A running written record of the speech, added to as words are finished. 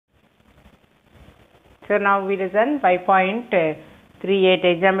So now we listen 5.38,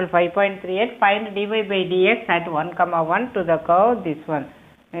 example 5.38, find dy by dx at 1 comma 1 to the curve this one.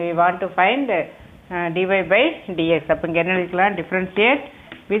 We want to find dy by dx. அப்போ இங்கே என்ன எழுதிக்கலாம், differentiate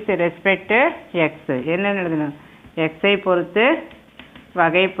with respect to x. என்ன எழுதணும், x ஐ பொறுத்து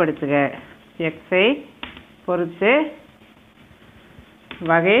வகைப்படுத்துக, x ஐ பொறுத்து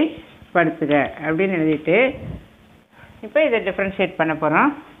வகைப்படுத்துக அப்படின்னு எழுதிட்டு இப்போ இதை டிஃப்ரென்ஷியேட் பண்ண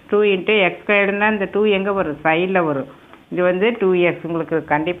போகிறோம். 2 into x ஸ்கொயர்டுனா இந்த 2 எங்கே வரும், சைடில் வரும். இது வந்து 2x. உங்களுக்கு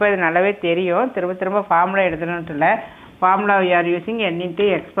கண்டிப்பாக இது நல்லாவே தெரியும், திரும்ப திரும்ப ஃபார்முலா எழுதணுன்ட்டு இல்லை. Formula are using n into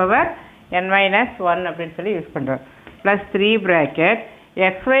x power n minus 1 அப்படின்னு சொல்லி யூஸ் பண்ணுறோம். ப்ளஸ் 3 ப்ராக்கெட்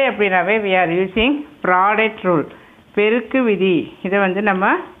xy அப்படின்னாவே we are using product rule, பெருக்கு விதி. இதை வந்து நம்ம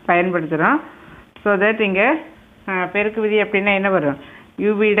பயன்படுத்துகிறோம். ஸோ தட் இங்கே பெருக்கு விதி அப்படின்னா என்ன வரும்,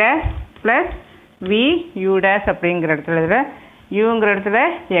 uv dash plus vu dash அப்படிங்கிற இடத்துல இதில் uங்கிற இடத்துல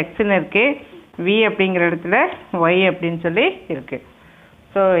xன்னு இருக்குது, v அப்படிங்கிற இடத்துல y அப்படின்னு சொல்லி இருக்குது.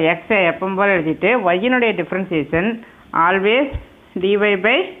 ஸோ எக்ஸை எப்போ போல் எழுதிட்டு ஒய்யினுடைய differentiation always dy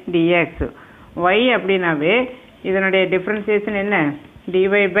by dx. y அப்படின்னாவே இதனுடைய டிஃப்ரென்சியேஷன் என்ன, dy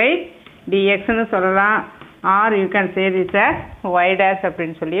by dxன்னு சொல்லலாம், are you can say this as y dash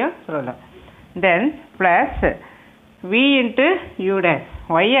அப்படின்னு சொல்லியும் சொல்லலாம். தென் plus v into u dash,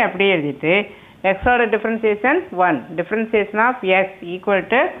 y அப்படியே எழுதிட்டு xோட differentiation 1, differentiation of x equal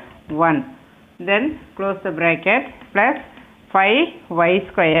to 1. Then close the bracket plus 5y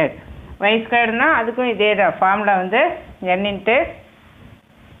square. y ஸ்கொயர்னா அதுக்கும் இதே தான் ஃபார்முலா வந்து n into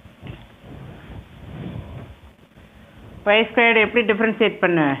y ஸ்கொயர்டு எப்படி டிஃப்ரென்ஷியேட்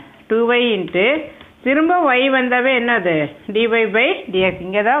பண்ண, 2y into திரும்ப y வந்தாவே என்னது dy by dx.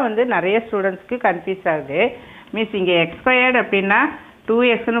 இங்கே தான் வந்து நிறைய ஸ்டூடெண்ட்ஸ்க்கு கன்ஃபியூஸ் ஆகுது. மீன்ஸ் இங்கே x ஸ்கொயர்டு அப்படின்னா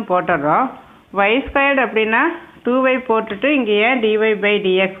 2xன்னு போட்டுடுறோம், y ஸ்கொயர்டு அப்படின்னா 2y போட்டுட்டு இங்கே ஏன் dy by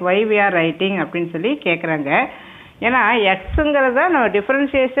dx y we are writing அப்படின்னு சொல்லி கேட்குறாங்க. ஏன்னா எக்ஸுங்கிறது தான் நம்ம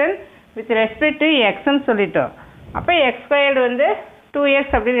டிஃப்ரென்ஷியேஷன் வித் ரெஸ்பெக்ட் டு எக்ஸ்ன்னு சொல்லிட்டோம். அப்போ எக்ஸ் ஸ்கொயர்டு வந்து 2x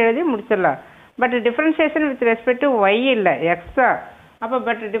அப்படின்னு எழுதி முடிச்சிடலாம். But differentiation with respect to Y இல்லை, எக்ஸ் தான். அப்போ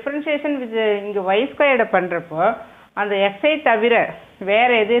பட் டிஃப்ரென்ஷியேஷன் வித் இங்கே ஒய் ஸ்கொயர்டை பண்ணுறப்போ அந்த எக்ஸை தவிர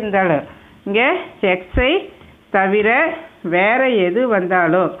வேறு எது இருந்தாலும், இங்கே எக்ஸை தவிர வேறு எது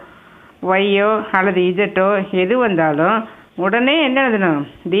வந்தாலும் ஒய்யோ அல்லது இஜட்டோ எது வந்தாலும் உடனே என்ன எழுதணும்,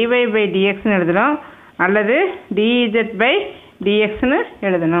 dy by dxன்னு எழுதணும் அல்லது dz by dxன்னு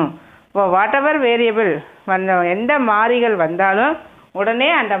எழுதணும். இப்போ வாட் எவர் வேரியபிள் வந்த எந்த மாறிகள் வந்தாலும் உடனே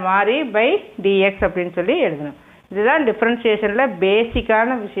அந்த மாறி பை dx அப்படின்னு சொல்லி எழுதணும். இதுதான் டிஃப்ரென்ஷியேஷனில்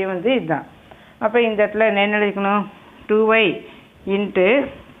பேசிக்கான விஷயம் வந்து இதுதான். அப்போ இந்த இடத்துல என்ன எழுதிக்கணும், 2y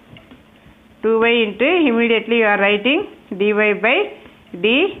into immediately you are writing dy by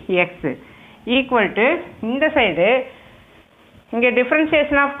dx equal to இந்த சைடு இங்கே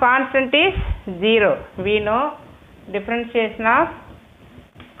differentiation of constant is 0. we know differentiation of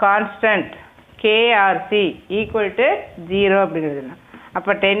constant k or c equal to 0 அப்படிங்கிறது.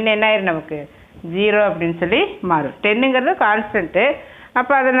 அப்போ 10 என்ன ஆயிரும் நமக்கு 0 அப்படின்னு சொல்லி மாறும். 10ங்கிறது கான்ஸ்டன்ட்டு,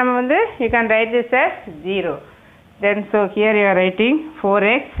 அப்போ அதை நம்ம வந்து you can write this as 0. then so here you are writing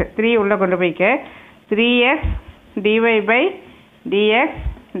 4x, 3 உள்ளே கொண்டு போய்க்க 3x dy by dx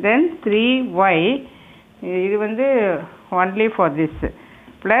then 3y, இது வந்து only for this,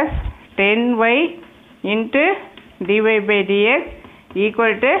 plus 10y into dy by dx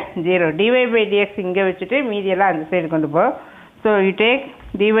equal to 0. dy by dx இங்கே வச்சுட்டு மீதியெல்லாம் அந்த side கொண்டு போ. So you take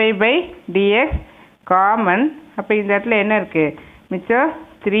dy by dx common. அப்போ இந்த இடத்துல என்ன இருக்குது, மிச்சம்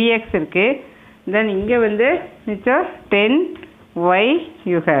 3x இருக்குது. தென் இங்கே வந்து மிச்சம் 10y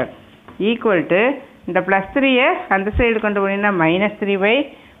you have equal to இந்த ப்ளஸ் 3யை அந்த சைடு கொண்டு போனீங்கன்னா -3y,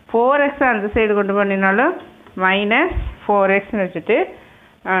 4x அந்த சைடு கொண்டு போனீங்கனாலும் -4xன்னு வச்சுட்டு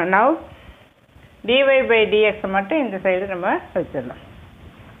நவ் dy by dx மட்டும் இந்த சைடு நம்ம வச்சிடலாம்.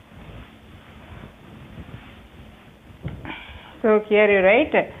 So here you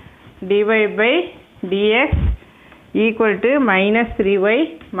right dy by dx equal to -3y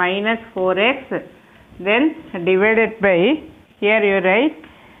 -4x then divided by, here you write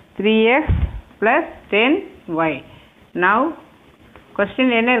 3x plus 10y. now question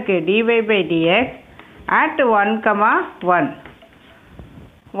என்ன இருக்கு, dy by dx at 1 comma 1.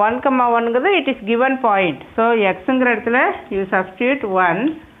 1 comma 1ங்கிறது it is given point. so xங்கிற இடத்துல you substitute 1,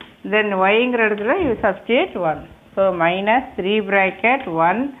 then yங்கிற இடத்துல you substitute 1. so -3 bracket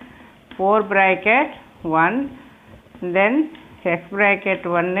 1, 4 bracket 1, then x bracket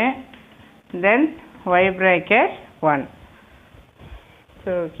 1, then y bracket 1.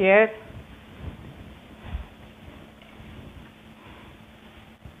 so here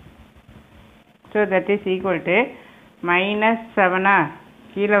so that is equal to -7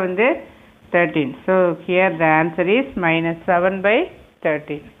 கீழே வந்து 13. So here the answer is minus 7 by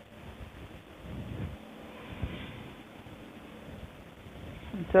 13.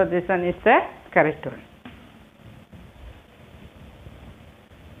 So this one is the correct one.